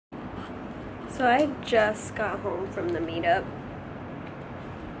So I just got home from the meetup.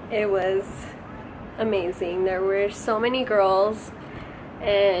 It was amazing. There were so many girls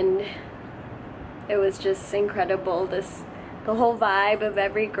and it was just incredible. The whole vibe of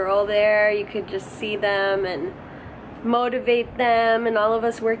every girl there, you could just see them and motivate them, and all of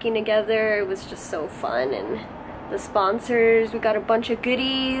us working together. It was just so fun. And the sponsors, we got a bunch of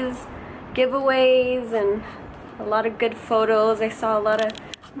goodies, giveaways, and a lot of good photos. I saw a lot of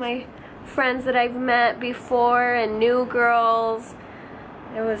my friends that I've met before and new girls.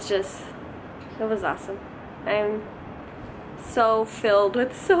 It was awesome. I'm so filled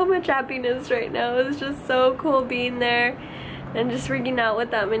with so much happiness right now. It was just so cool being there and just freaking out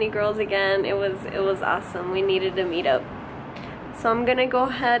with that many girls again. It was awesome. We needed to meet up. So I'm gonna go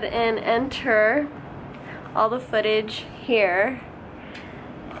ahead and enter all the footage here,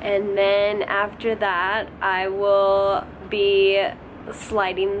 and then after that I will be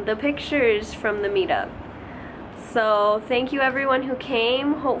sliding the pictures from the meetup. So thank you everyone who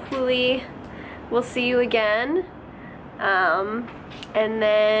came. Hopefully we'll see you again. And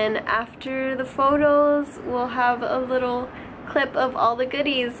then after the photos we'll have a little clip of all the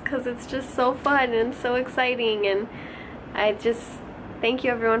goodies, because it's just so fun and so exciting, and I just thank you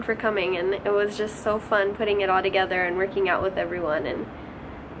everyone for coming, and it was just so fun putting it all together and working out with everyone, and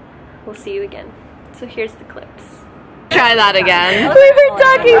we'll see you again. So here's the clips. Try that again. We were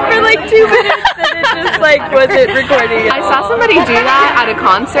talking for like 2 minutes and it just like wasn't recording at all. I saw somebody do that at a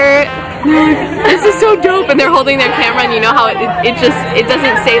concert. This is so dope, and they're holding their camera, and you know how it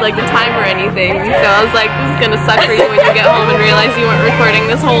doesn't say like the time or anything. So I was like, this is gonna suck for you when you get home and realize you weren't recording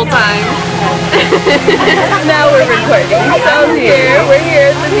this whole time. Now we're recording. So we're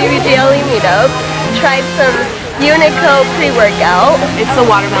here at the BBG meetup. Tried some Unico pre-workout. It's the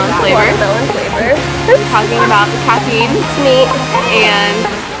watermelon flavor. We're talking about the caffeine. It's neat. And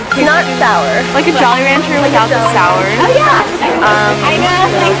it's not sour. Like a Jolly Rancher without the sour. Oh yeah. I know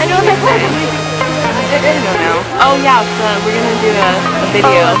what I don't know. Oh yeah, so we're gonna do a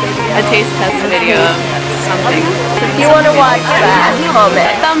video, a taste test video of something. If you want to watch that,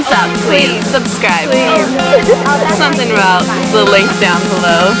 comment. Thumbs up, please. Subscribe. Please. Something about the link down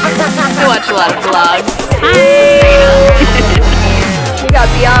below. I watch a lot of vlogs. Hi! We got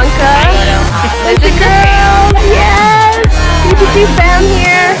Bianca. There's the girls. Yes! BBG fam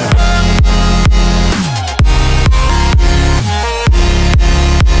here.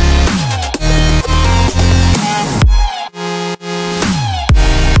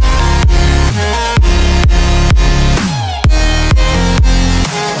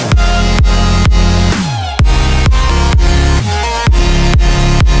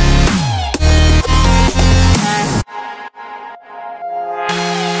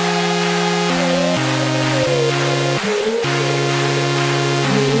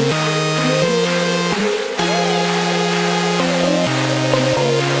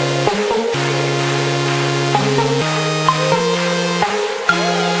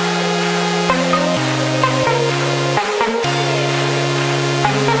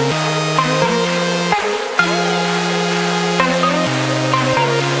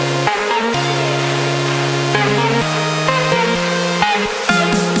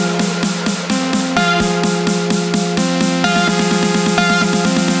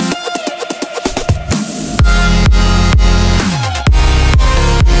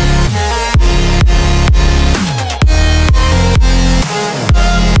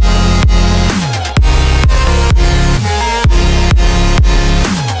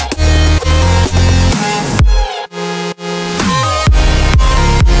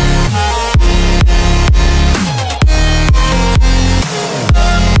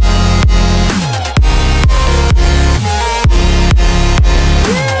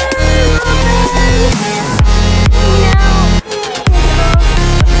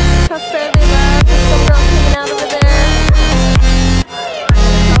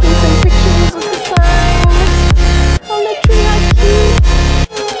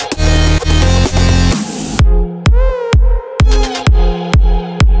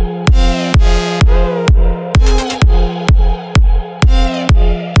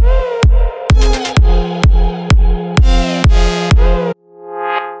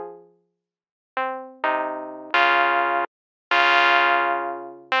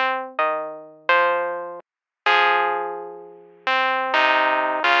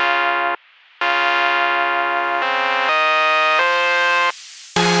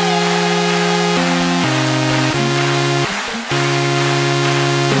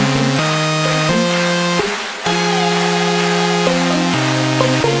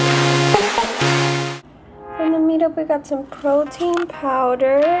 got some protein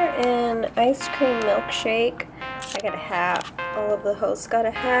powder and ice cream milkshake. I got a hat. All of the hosts got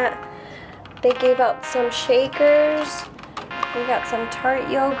a hat. They gave out some shakers. We got some tart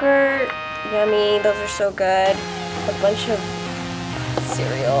yogurt. Yummy, those are so good. A bunch of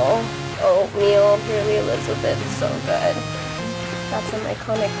cereal, oatmeal, Purely Elizabeth, so good. Got some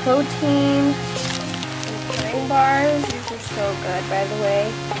iconic protein. Some bars, these are so good, by the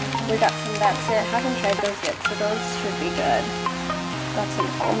way. We got some That's It, haven't tried those yet, so those should be good. Got some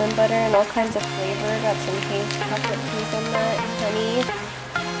almond butter and all kinds of flavor. Got some chocolate hazelnut, honey.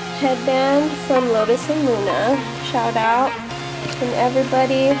 Headband from Lotus and Luna. Shout out. And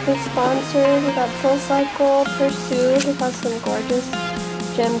everybody who sponsored. We got Soul Cycle, Pursue. We got some gorgeous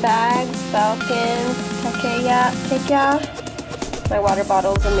gym bags, Falcon, Kayla. My water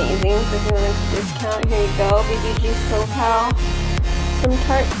bottle is amazing, so if you want a discount, here you go. BBG SoCal. Some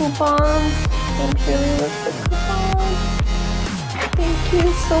Tarte coupons. Some Purely Elizabeth coupons. Thank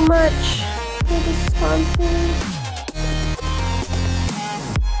you so much for the sponsors.